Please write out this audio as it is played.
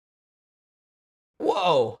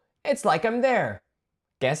Whoa, it's like I'm there.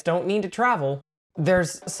 Guess don't need to travel.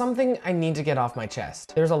 There's something I need to get off my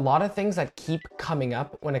chest. There's a lot of things that keep coming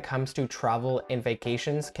up when it comes to travel and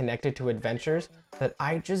vacations connected to adventures that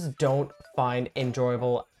I just don't find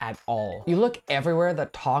enjoyable at all. You look everywhere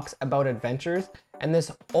that talks about adventures and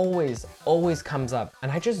this always comes up,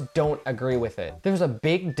 and I just don't agree with it. There's a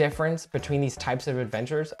big difference between these types of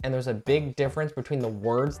adventures, and there's a big difference between the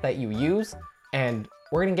words that you use, and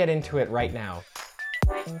we're gonna get into it right now.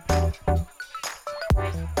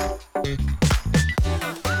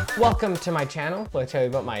 Welcome to my channel, where I tell you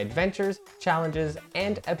about my adventures, challenges,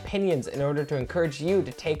 and opinions in order to encourage you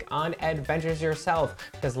to take on adventures yourself,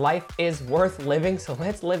 because life is worth living, so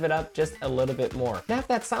let's live it up just a little bit more. Now, if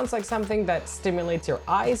that sounds like something that stimulates your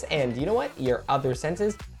eyes and, you know what, your other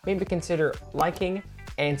senses, maybe consider liking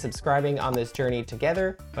and subscribing on this journey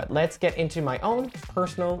together. But let's get into my own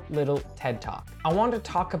personal little TED Talk. I want to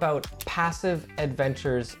talk about passive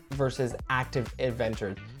adventures versus active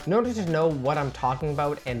adventures. In order to know what I'm talking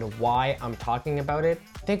about and why I'm talking about it,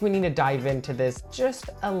 I think we need to dive into this just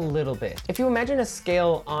a little bit. If you imagine a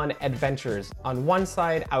scale on adventures, on one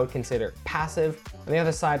side I would consider passive, on the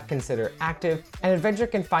other side consider active. An adventure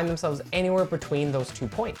can find themselves anywhere between those 2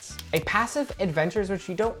 points. A passive adventure is which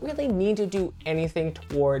you don't really need to do anything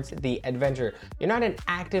towards the adventure. You're not an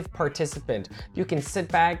active participant. You can sit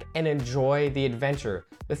back and enjoy the adventure.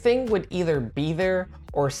 The thing would either be there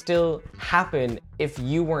or still happen if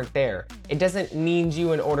you weren't there. It doesn't need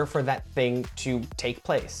you in order for that thing to take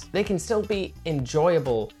place. They can still be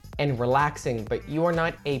enjoyable and relaxing, but you are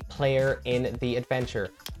not a player in the adventure.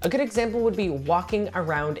 A good example would be walking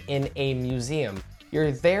around in a museum.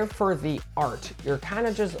 You're there for the art. You're kind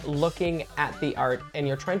of just looking at the art and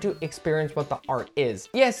you're trying to experience what the art is.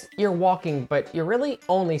 Yes, you're walking, but you're really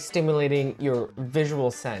only stimulating your visual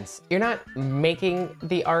sense. You're not making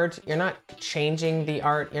the art, you're not changing the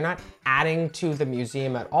art, you're not adding to the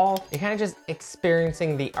museum at all. You're kind of just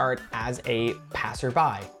experiencing the art as a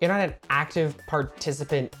passerby. You're not an active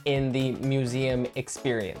participant in the museum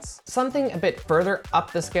experience. Something a bit further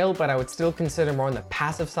up the scale, but I would still consider more on the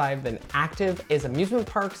passive side than active, is amusement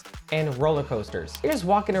parks and roller coasters. You're just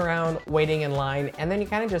walking around, waiting in line, and then you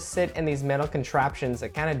kind of just sit in these metal contraptions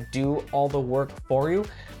that kind of do all the work for you,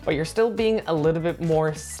 but you're still being a little bit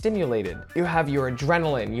more stimulated. You have your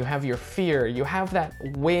adrenaline, you have your fear, you have that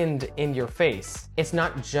wind in your face. It's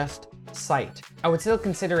not just sight. I would still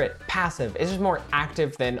consider it passive. It's just more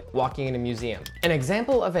active than walking in a museum. An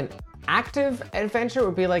example of an active adventure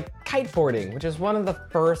would be like kiteboarding, which is one of the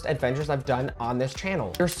first adventures I've done on this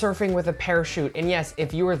channel. You're surfing with a parachute, and yes,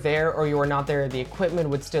 if you were there or you were not there, the equipment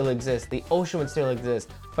would still exist, the ocean would still exist,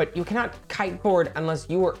 but you cannot kiteboard unless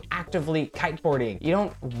you are actively kiteboarding. You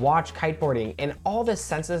don't watch kiteboarding, and all the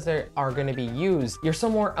senses that are going to be used, you're so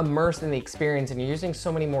more immersed in the experience and you're using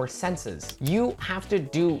so many more senses. You have to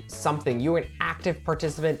do something. You're an active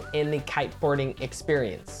participant in the kiteboarding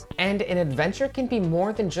experience. And an adventure can be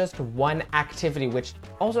more than just one activity, which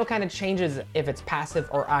also kind of changes if it's passive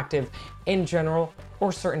or active in general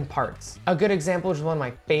or certain parts. A good example, which is one of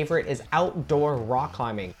my favorite, is outdoor rock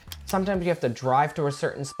climbing. Sometimes you have to drive to a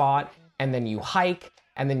certain spot and then you hike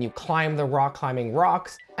and then you climb the rock climbing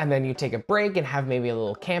rocks and then you take a break and have maybe a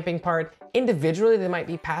little camping part. Individually, they might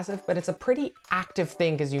be passive, but it's a pretty active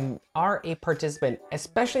thing because you are a participant,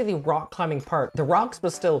 especially the rock climbing part. The rocks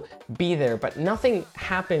will still be there, but nothing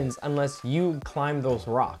happens unless you climb those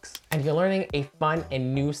rocks. And you're learning a fun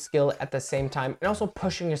and new skill at the same time, and also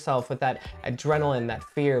pushing yourself with that adrenaline, that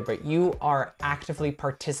fear, but you are actively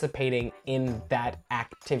participating in that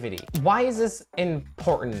activity. Why is this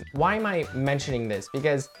important? Why am I mentioning this?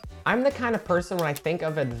 Because I'm the kind of person, when I think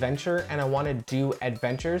of adventure and I want to do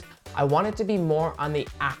adventures, I want it to be more on the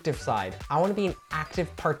active side. I want to be an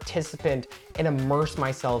active participant and immerse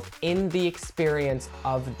myself in the experience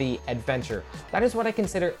of the adventure. That is what I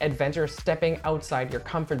consider adventure, stepping outside your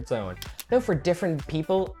comfort zone. Though for different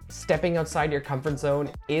people, stepping outside your comfort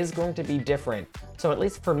zone is going to be different. So at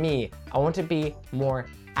least for me, I want to be more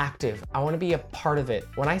active. I want to be a part of it.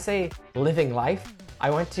 When I say living life, I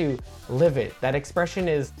want to live it. That expression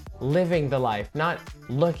is living the life, not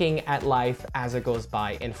looking at life as it goes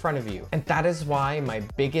by in front of you. And that is why my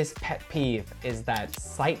biggest pet peeve is that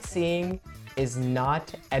sightseeing is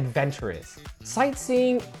not adventurous.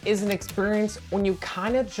 Sightseeing is an experience when you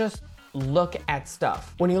kind of just look at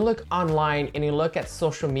stuff. When you look online and you look at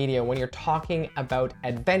social media, when you're talking about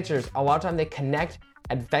adventures, a lot of time they connect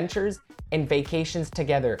adventures and vacations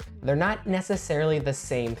together. They're not necessarily the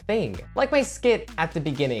same thing. Like my skit at the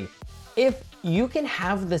beginning, if you can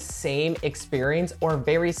have the same experience or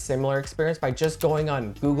very similar experience by just going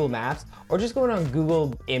on Google Maps or just going on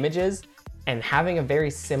Google Images, and having a very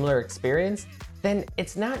similar experience, then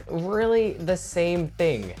it's not really the same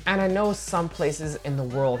thing. And I know some places in the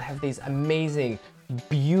world have these amazing,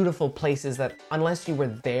 beautiful places that unless you were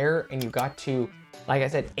there and you got to, like I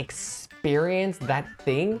said, experience that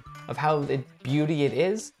thing of how the beauty it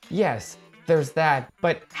is, yes, there's that,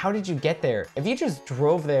 but how did you get there? If you just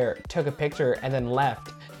drove there, took a picture, and then left,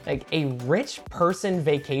 like a rich person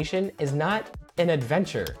vacation is not an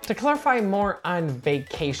adventure. To clarify more on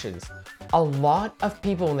vacations, a lot of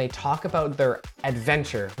people, when they talk about their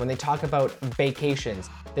adventure, when they talk about vacations,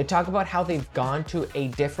 they talk about how they've gone to a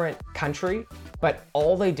different country, but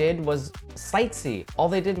all they did was sightsee. All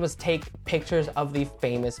they did was take pictures of the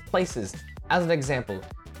famous places. As an example,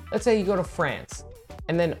 let's say you go to France,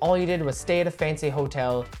 and then all you did was stay at a fancy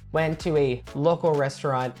hotel, went to a local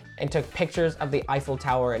restaurant, and took pictures of the Eiffel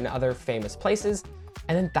Tower and other famous places,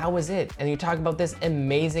 and then that was it. And you talk about this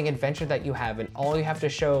amazing adventure that you have, and all you have to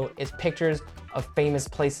show is pictures of famous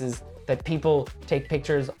places that people take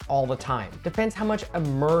pictures all the time. Depends how much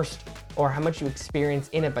immersed or how much you experience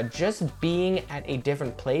in it, but just being at a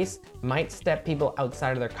different place might step people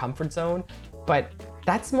outside of their comfort zone, but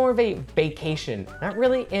that's more of a vacation, not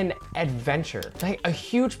really an adventure. Like a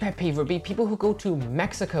huge pet peeve would be people who go to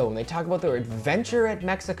Mexico and they talk about their adventure at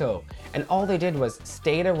Mexico, and all they did was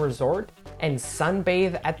stay at a resort and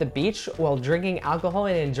sunbathe at the beach while drinking alcohol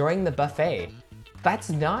and enjoying the buffet. That's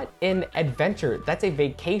not an adventure, that's a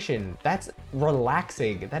vacation, that's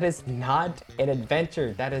relaxing. That is not an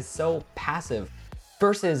adventure, that is so passive.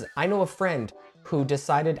 Versus, I know a friend who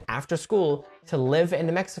decided after school to live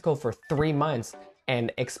in Mexico for 3 months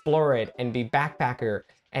and explore it and be backpacker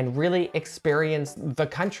and really experience the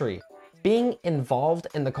country. Being involved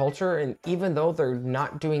in the culture, and even though they're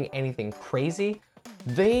not doing anything crazy,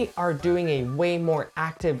 they are doing a way more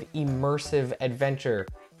active, immersive adventure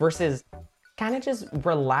versus kind of just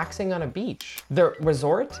relaxing on a beach. The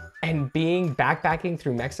resort and being backpacking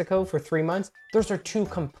through Mexico for 3 months, those are two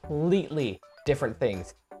completely different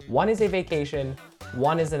things. One is a vacation,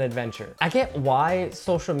 one is an adventure. I get why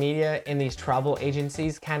social media and these travel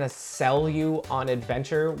agencies kind of sell you on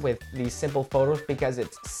adventure with these simple photos because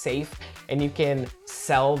it's safe and you can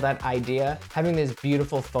sell that idea. Having this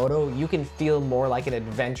beautiful photo, you can feel more like an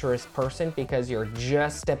adventurous person because you're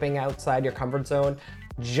just stepping outside your comfort zone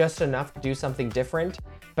just enough to do something different.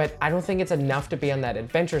 But I don't think it's enough to be on that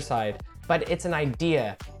adventure side. But it's an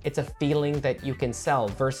idea, it's a feeling that you can sell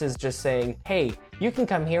versus just saying, hey, you can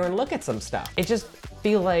come here and look at some stuff. It just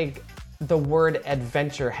feels like the word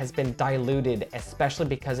adventure has been diluted, especially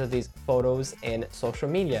because of these photos in social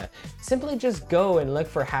media. Simply just go and look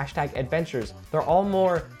for hashtag adventures. They're all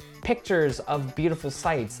more pictures of beautiful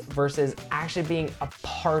sights versus actually being a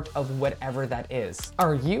part of whatever that is.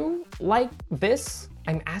 Are you like this?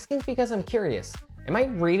 I'm asking because I'm curious. Am I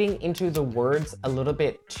reading into the words a little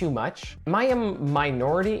bit too much? Am I a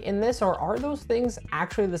minority in this, or are those things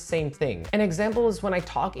actually the same thing? An example is when I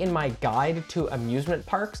talk in my guide to amusement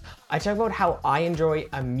parks, I talk about how I enjoy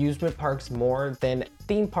amusement parks more than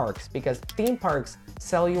theme parks because theme parks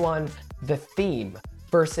sell you on the theme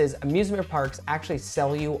versus amusement parks actually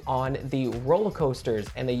sell you on the roller coasters,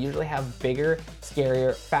 and they usually have bigger,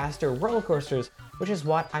 scarier, faster roller coasters, which is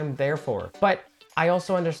what I'm there for. But I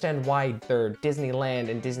also understand why their Disneyland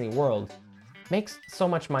and Disney World makes so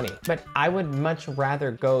much money. But I would much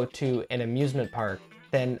rather go to an amusement park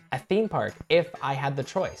than a theme park if I had the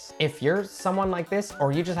choice. If you're someone like this,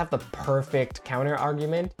 or you just have the perfect counter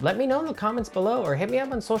argument, let me know in the comments below or hit me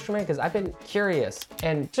up on social media because I've been curious.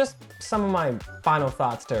 And just some of my final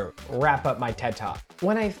thoughts to wrap up my TED Talk.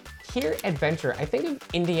 When I hear adventure, I think of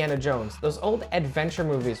Indiana Jones, those old adventure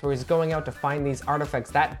movies where he's going out to find these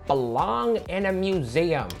artifacts that belong in a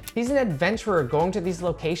museum. He's an adventurer going to these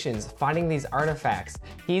locations, finding these artifacts.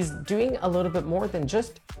 He's doing a little bit more than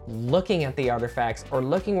just looking at the artifacts or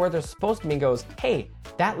looking where they're supposed to be and goes, hey,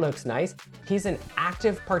 that looks nice. He's an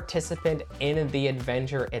active participant in the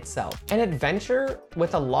adventure itself. An adventure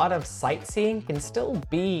with a lot of sightseeing can still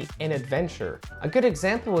be an adventure. A good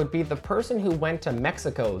example would be the person who went to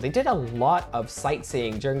Mexico. They did a lot of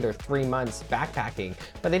sightseeing during their 3 months backpacking,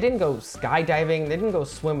 but they didn't go skydiving, they didn't go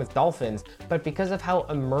swim with dolphins, but because of how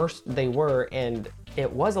immersed they were, and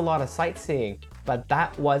it was a lot of sightseeing, but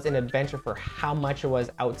that was an adventure for how much it was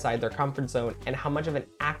outside their comfort zone and how much of an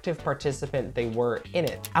active participant they were in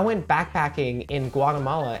it. I went backpacking in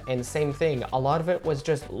Guatemala and same thing. A lot of it was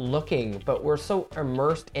just looking, but we're so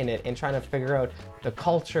immersed in it and trying to figure out the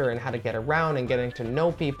culture and how to get around and getting to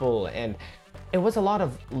know people. And it was a lot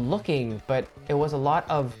of looking, but it was a lot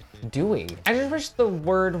of doing. I just wish the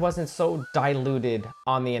word wasn't so diluted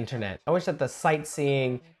on the internet. I wish that the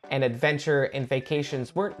sightseeing and adventure and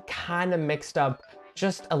vacations weren't kind of mixed up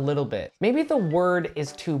just a little bit. Maybe the word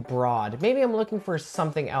is too broad. Maybe I'm looking for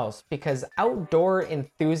something else, because outdoor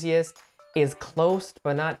enthusiast is close,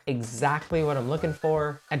 but not exactly what I'm looking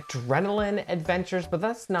for. Adrenaline adventures, but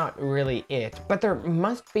that's not really it. But there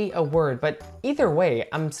must be a word. But either way,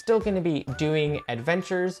 I'm still gonna be doing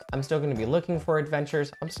adventures. I'm still gonna be looking for adventures.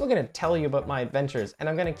 I'm still gonna tell you about my adventures, and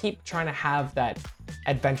I'm gonna keep trying to have that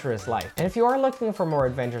adventurous life. And if you are looking for more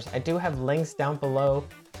adventures, I do have links down below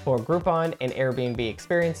for Groupon and Airbnb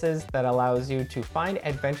experiences that allows you to find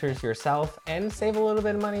adventures yourself and save a little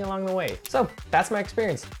bit of money along the way. So that's my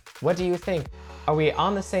experience. What do you think? Are we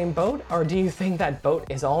on the same boat, or do you think that boat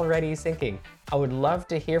is already sinking? I would love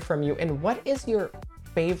to hear from you. And what is your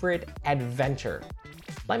favorite adventure?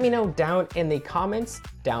 Let me know down in the comments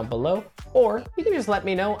down below, or you can just let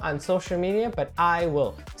me know on social media, but I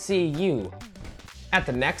will see you at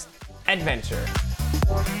the next adventure.